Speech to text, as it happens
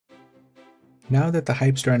Now that the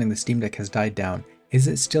hype surrounding the Steam Deck has died down, is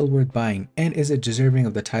it still worth buying, and is it deserving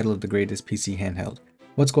of the title of the greatest PC handheld?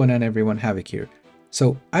 What's going on everyone, Havoc here.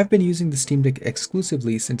 So I've been using the Steam Deck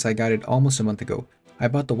exclusively since I got it almost a month ago. I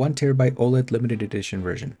bought the 1TB OLED limited edition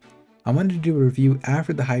version. I wanted to do a review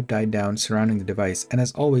after the hype died down surrounding the device, and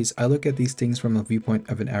as always, I look at these things from the viewpoint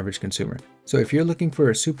of an average consumer. So if you're looking for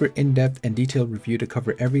a super in-depth and detailed review to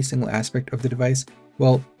cover every single aspect of the device,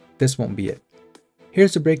 well, this won't be it.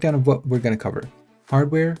 Here's the breakdown of what we're going to cover: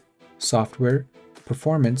 hardware, software,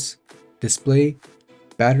 performance, display,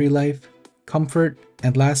 battery life, comfort,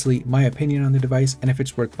 and lastly, my opinion on the device and if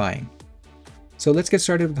it's worth buying. So let's get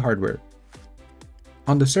started with hardware.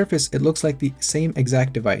 On the surface, it looks like the same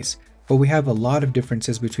exact device, but we have a lot of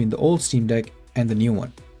differences between the old Steam Deck and the new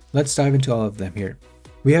one. Let's dive into all of them here.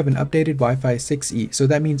 We have an updated Wi-Fi 6E, so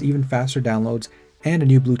that means even faster downloads, and a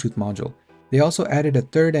new Bluetooth module. They also added a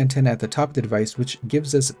third antenna at the top of the device, which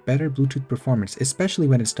gives us better Bluetooth performance, especially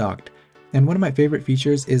when it's docked. And one of my favorite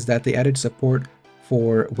features is that they added support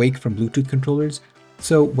for Wake from Bluetooth controllers.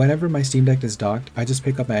 So whenever my Steam Deck is docked, I just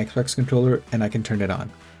pick up my Xbox controller and I can turn it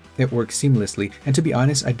on. It works seamlessly, and to be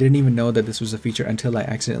honest, I didn't even know that this was a feature until I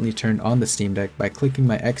accidentally turned on the Steam Deck by clicking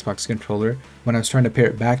my Xbox controller when I was trying to pair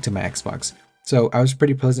it back to my Xbox. So I was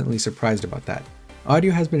pretty pleasantly surprised about that.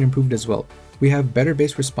 Audio has been improved as well. We have better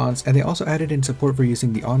bass response, and they also added in support for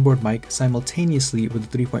using the onboard mic simultaneously with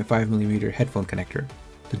the 3.5mm headphone connector.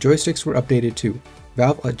 The joysticks were updated too.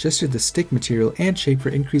 Valve adjusted the stick material and shape for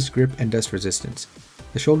increased grip and dust resistance.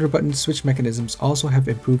 The shoulder button switch mechanisms also have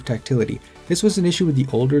improved tactility. This was an issue with the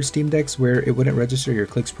older Steam Decks where it wouldn't register your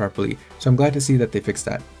clicks properly, so I'm glad to see that they fixed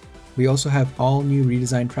that. We also have all new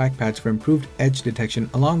redesigned trackpads for improved edge detection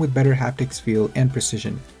along with better haptics feel and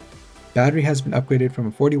precision. Battery has been upgraded from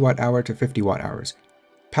a 40 Wh to 50 Wh.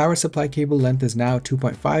 Power supply cable length is now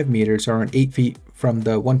 2.5 meters or around 8 feet from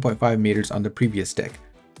the 1.5 meters on the previous deck.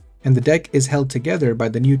 And the deck is held together by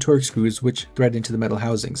the new Torx screws which thread into the metal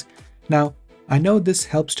housings. Now, I know this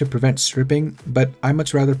helps to prevent stripping, but I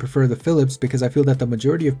much rather prefer the Phillips because I feel that the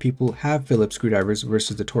majority of people have Phillips screwdrivers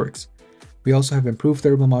versus the Torx. We also have improved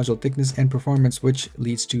thermal module thickness and performance, which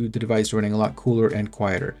leads to the device running a lot cooler and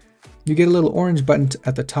quieter. You get a little orange button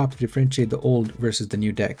at the top to differentiate the old versus the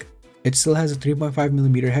new deck. It still has a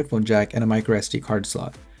 3.5mm headphone jack and a microSD card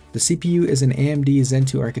slot. The CPU is an AMD Zen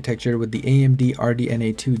 2 architecture with the AMD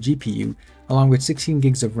RDNA2 GPU along with 16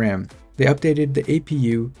 gigs of RAM. They updated the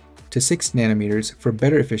APU to 6 nanometers for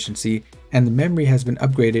better efficiency, and the memory has been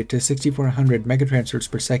upgraded to 6400 megatransfers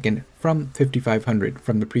per second from 5500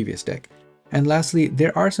 from the previous deck. And lastly,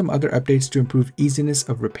 there are some other updates to improve easiness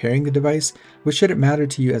of repairing the device, which shouldn't matter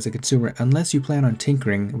to you as a consumer unless you plan on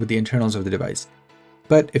tinkering with the internals of the device.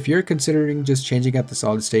 But if you're considering just changing out the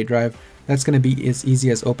solid state drive, that's going to be as easy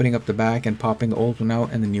as opening up the back and popping the old one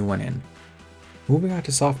out and the new one in. Moving on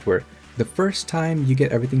to software, the first time you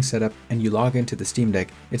get everything set up and you log into the Steam Deck,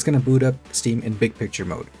 it's going to boot up Steam in big picture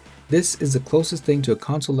mode. This is the closest thing to a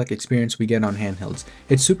console-like experience we get on handhelds.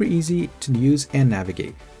 It's super easy to use and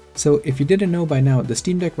navigate. So if you didn't know by now, the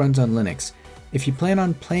Steam Deck runs on Linux. If you plan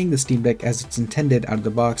on playing the Steam Deck as it's intended out of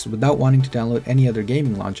the box without wanting to download any other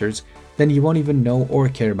gaming launchers, then you won't even know or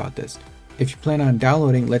care about this. If you plan on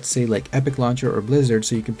downloading, let's say like Epic Launcher or Blizzard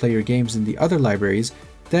so you can play your games in the other libraries,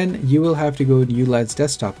 then you will have to go to ULED's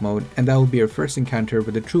desktop mode, and that will be your first encounter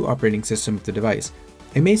with the true operating system of the device.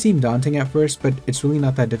 It may seem daunting at first, but it's really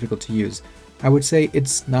not that difficult to use. I would say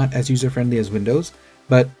it's not as user-friendly as Windows,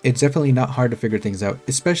 but it's definitely not hard to figure things out,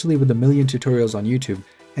 especially with a million tutorials on YouTube,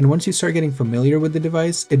 and once you start getting familiar with the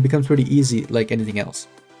device, it becomes pretty easy like anything else.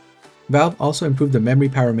 Valve also improved the memory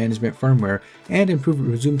power management firmware and improved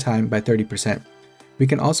resume time by 30%. We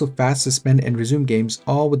can also fast suspend and resume games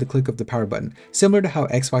all with the click of the power button, similar to how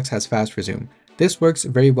Xbox has fast resume. This works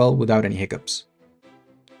very well without any hiccups.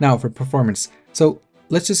 Now for performance. So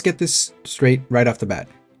let's just get this straight right off the bat.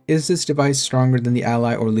 Is this device stronger than the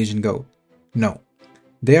Ally or Legion Go? No.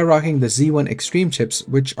 They are rocking the Z1 Extreme chips,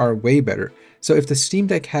 which are way better. So if the Steam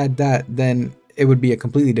Deck had that, then it would be a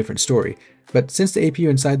completely different story. But since the APU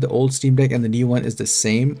inside the old Steam Deck and the new one is the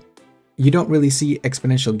same, you don't really see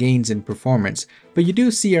exponential gains in performance, but you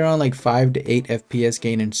do see around like 5 to 8 FPS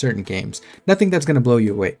gain in certain games. Nothing that's going to blow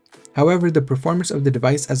you away. However, the performance of the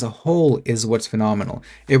device as a whole is what's phenomenal.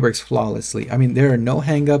 It works flawlessly. I mean, there are no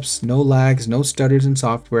hangups, no lags, no stutters in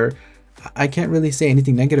software. I can't really say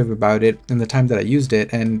anything negative about it in the time that I used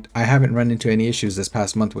it, and I haven't run into any issues this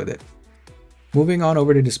past month with it. Moving on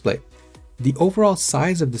over to display. The overall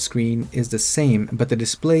size of the screen is the same, but the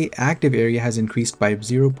display active area has increased by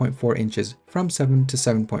 0.4 inches from 7 to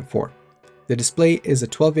 7.4. The display is a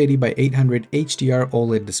 1280 by 800 HDR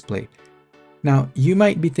OLED display. Now, you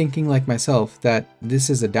might be thinking like myself that this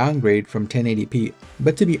is a downgrade from 1080p,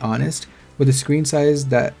 but to be honest, with a screen size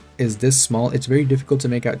that is this small, it's very difficult to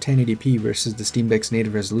make out 1080p versus the Steam Deck's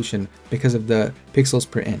native resolution because of the pixels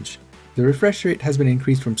per inch. The refresh rate has been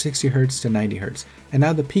increased from 60Hz to 90Hz, and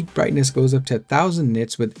now the peak brightness goes up to 1000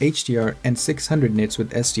 nits with HDR and 600 nits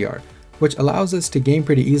with SDR, which allows us to game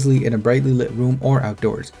pretty easily in a brightly lit room or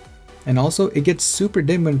outdoors. And also, it gets super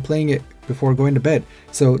dim when playing it before going to bed,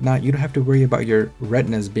 so now you don't have to worry about your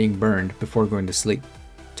retinas being burned before going to sleep.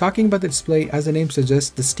 Talking about the display, as the name suggests,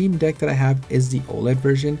 the Steam Deck that I have is the OLED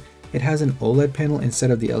version. It has an OLED panel instead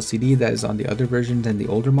of the LCD that is on the other versions and the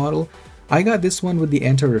older model. I got this one with the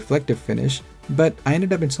anti-reflective finish, but I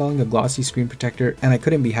ended up installing a glossy screen protector and I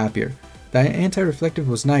couldn't be happier. The anti-reflective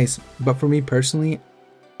was nice, but for me personally,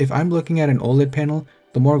 if I'm looking at an OLED panel,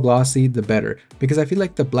 the more glossy the better, because I feel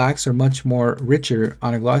like the blacks are much more richer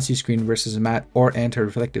on a glossy screen versus a matte or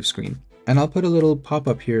anti-reflective screen. And I'll put a little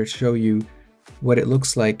pop-up here to show you what it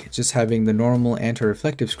looks like just having the normal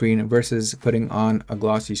anti-reflective screen versus putting on a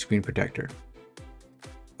glossy screen protector.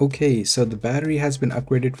 Okay, so the battery has been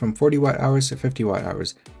upgraded from 40 watt hours to 50 watt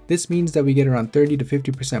hours. This means that we get around 30 to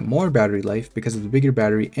 50% more battery life because of the bigger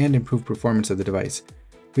battery and improved performance of the device.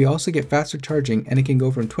 We also get faster charging, and it can go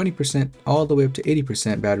from 20% all the way up to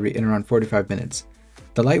 80% battery in around 45 minutes.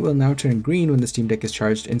 The light will now turn green when the Steam Deck is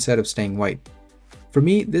charged instead of staying white. For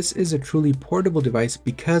me, this is a truly portable device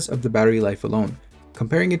because of the battery life alone.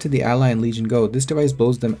 Comparing it to the Ally and Legion Go, this device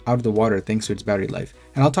blows them out of the water thanks to its battery life,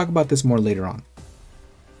 and I'll talk about this more later on.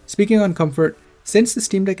 Speaking on comfort, since the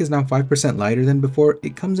Steam Deck is now 5% lighter than before,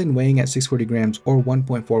 it comes in weighing at 640 grams or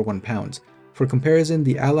 1.41 pounds. For comparison,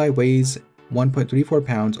 the Ally weighs 1.34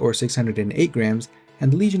 pounds or 608 grams,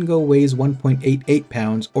 and the Legion Go weighs 1.88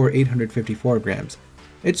 pounds or 854 grams.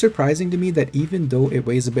 It's surprising to me that even though it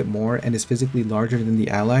weighs a bit more and is physically larger than the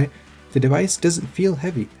Ally, the device doesn't feel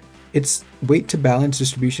heavy. Its weight to balance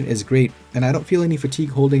distribution is great, and I don't feel any fatigue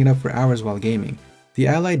holding it up for hours while gaming. The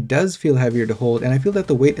Ally does feel heavier to hold, and I feel that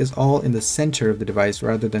the weight is all in the center of the device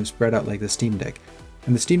rather than spread out like the Steam Deck.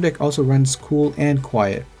 And the Steam Deck also runs cool and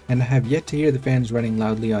quiet, and I have yet to hear the fans running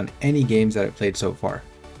loudly on any games that I've played so far.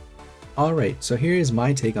 Alright, so here is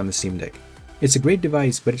my take on the Steam Deck. It's a great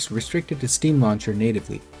device, but it's restricted to Steam Launcher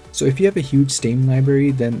natively. So if you have a huge Steam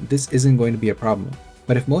library, then this isn't going to be a problem.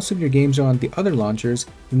 But if most of your games are on the other launchers,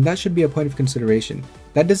 then that should be a point of consideration.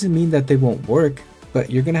 That doesn't mean that they won't work, but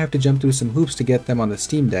you're going to have to jump through some hoops to get them on the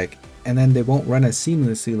Steam Deck, and then they won't run as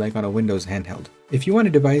seamlessly like on a Windows handheld. If you want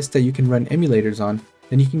a device that you can run emulators on,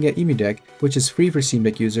 then you can get SteamDeck, which is free for Steam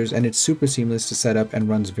Deck users, and it's super seamless to set up and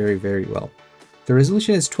runs very well. The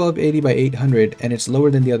resolution is 1280 by 800, and it's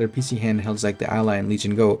lower than the other PC handhelds like the Ally and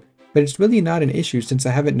Legion Go, but it's really not an issue since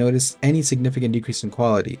I haven't noticed any significant decrease in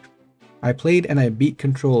quality. I played and I beat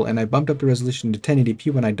Control, and I bumped up the resolution to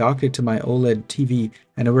 1080p when I docked it to my OLED TV,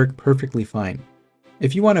 and it worked perfectly fine.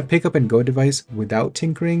 If you want a pick up and go device without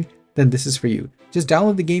tinkering, then this is for you. Just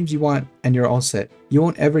download the games you want and you're all set. You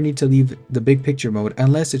won't ever need to leave the big picture mode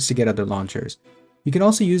unless it's to get other launchers. You can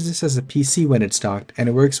also use this as a PC when it's docked, and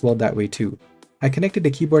it works well that way too. I connected a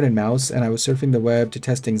keyboard and mouse, and I was surfing the web to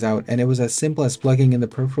test things out, and it was as simple as plugging in the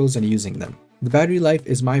peripherals and using them. The battery life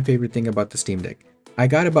is my favorite thing about the Steam Deck. I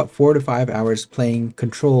got about 4 to 5 hours playing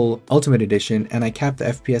Control Ultimate Edition, and I capped the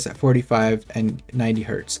FPS at 45 and 90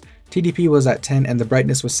 Hz. TDP was at 10 and the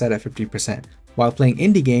brightness was set at 50%. While playing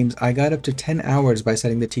indie games, I got up to 10 hours by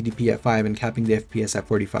setting the TDP at 5 and capping the FPS at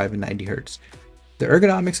 45 and 90 Hz. The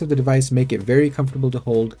ergonomics of the device make it very comfortable to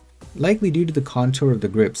hold, likely due to the contour of the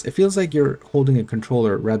grips. It feels like you're holding a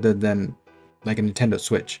controller rather than like a Nintendo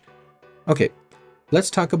Switch. Okay, let's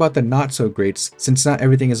talk about the not so greats, since not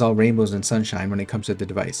everything is all rainbows and sunshine when it comes to the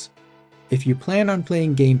device. If you plan on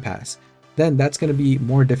playing Game Pass, then that's going to be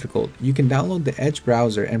more difficult. You can download the Edge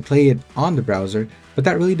browser and play it on the browser, but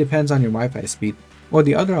that really depends on your Wi-Fi speed. Or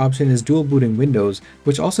the other option is dual booting Windows,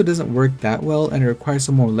 which also doesn't work that well and it requires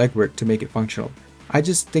some more legwork to make it functional. I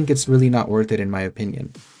just think it's really not worth it in my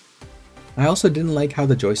opinion. I also didn't like how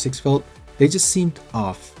the joysticks felt. They just seemed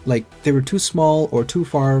off, like they were too small or too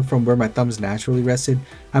far from where my thumbs naturally rested.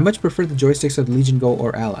 I much prefer the joysticks of the Legion Go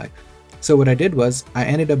or Ally. So what I did was, I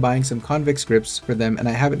ended up buying some convex grips for them and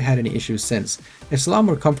I haven't had any issues since. It's a lot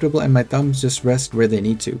more comfortable and my thumbs just rest where they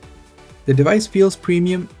need to. The device feels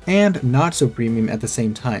premium and not so premium at the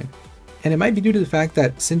same time. And it might be due to the fact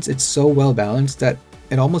that since it's so well balanced that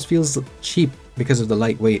it almost feels cheap because of the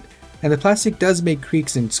light weight. And the plastic does make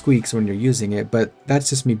creaks and squeaks when you're using it, but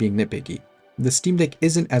that's just me being nitpicky. The Steam Deck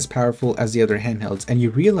isn't as powerful as the other handhelds, and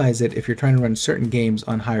you realize it if you're trying to run certain games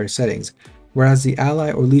on higher settings, whereas the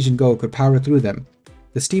Ally or Legion Go could power through them.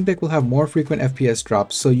 The Steam Deck will have more frequent FPS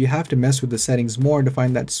drops, so you have to mess with the settings more to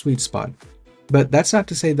find that sweet spot. But that's not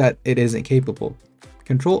to say that it isn't capable.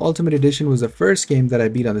 Control Ultimate Edition was the first game that I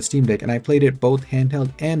beat on the Steam Deck, and I played it both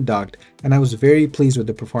handheld and docked, and I was very pleased with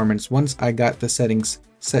the performance once I got the settings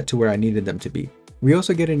set to where I needed them to be. We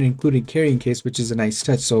also get an included carrying case, which is a nice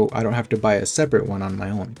touch, so I don't have to buy a separate one on my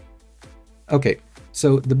own. Okay,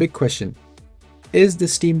 so the big question. Is the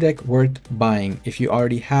Steam Deck worth buying if you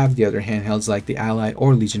already have the other handhelds like the Ally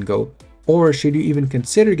or Legion Go, or should you even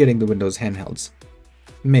consider getting the Windows handhelds?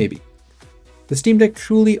 Maybe. The Steam Deck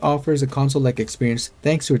truly offers a console-like experience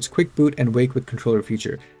thanks to its quick boot and wake with controller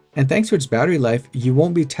feature, and thanks to its battery life, you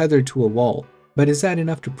won't be tethered to a wall. But is that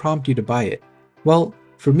enough to prompt you to buy it? Well,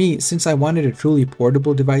 for me, since I wanted a truly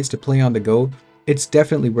portable device to play on the go, it's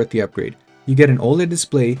definitely worth the upgrade. You get an OLED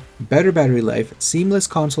display, better battery life, seamless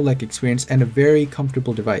console-like experience, and a very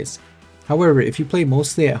comfortable device. However, if you play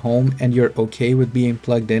mostly at home and you're okay with being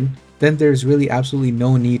plugged in, then there's really absolutely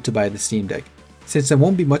no need to buy the Steam Deck, since it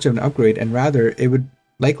won't be much of an upgrade and rather it would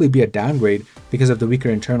likely be a downgrade because of the weaker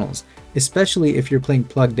internals. Especially if you're playing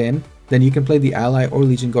plugged in, then you can play the Ally or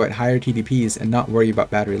Legion Go at higher TDPs and not worry about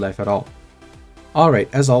battery life at all. Alright,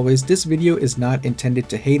 as always, this video is not intended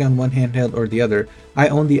to hate on one handheld or the other. I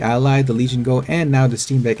own the Ally, the Legion Go, and now the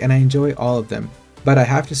Steam Deck, and I enjoy all of them. But I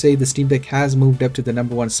have to say the Steam Deck has moved up to the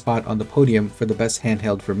 #1 spot on the podium for the best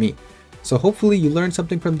handheld for me. So hopefully you learned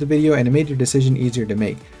something from the video and it made your decision easier to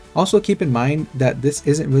make. Also keep in mind that this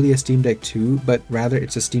isn't really a Steam Deck 2, but rather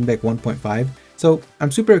it's a Steam Deck 1.5, so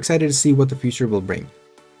I'm super excited to see what the future will bring.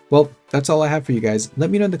 Well, that's all I have for you guys. Let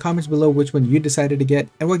me know in the comments below which one you decided to get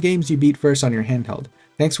and what games you beat first on your handheld.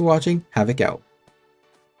 Thanks for watching, Havoc out.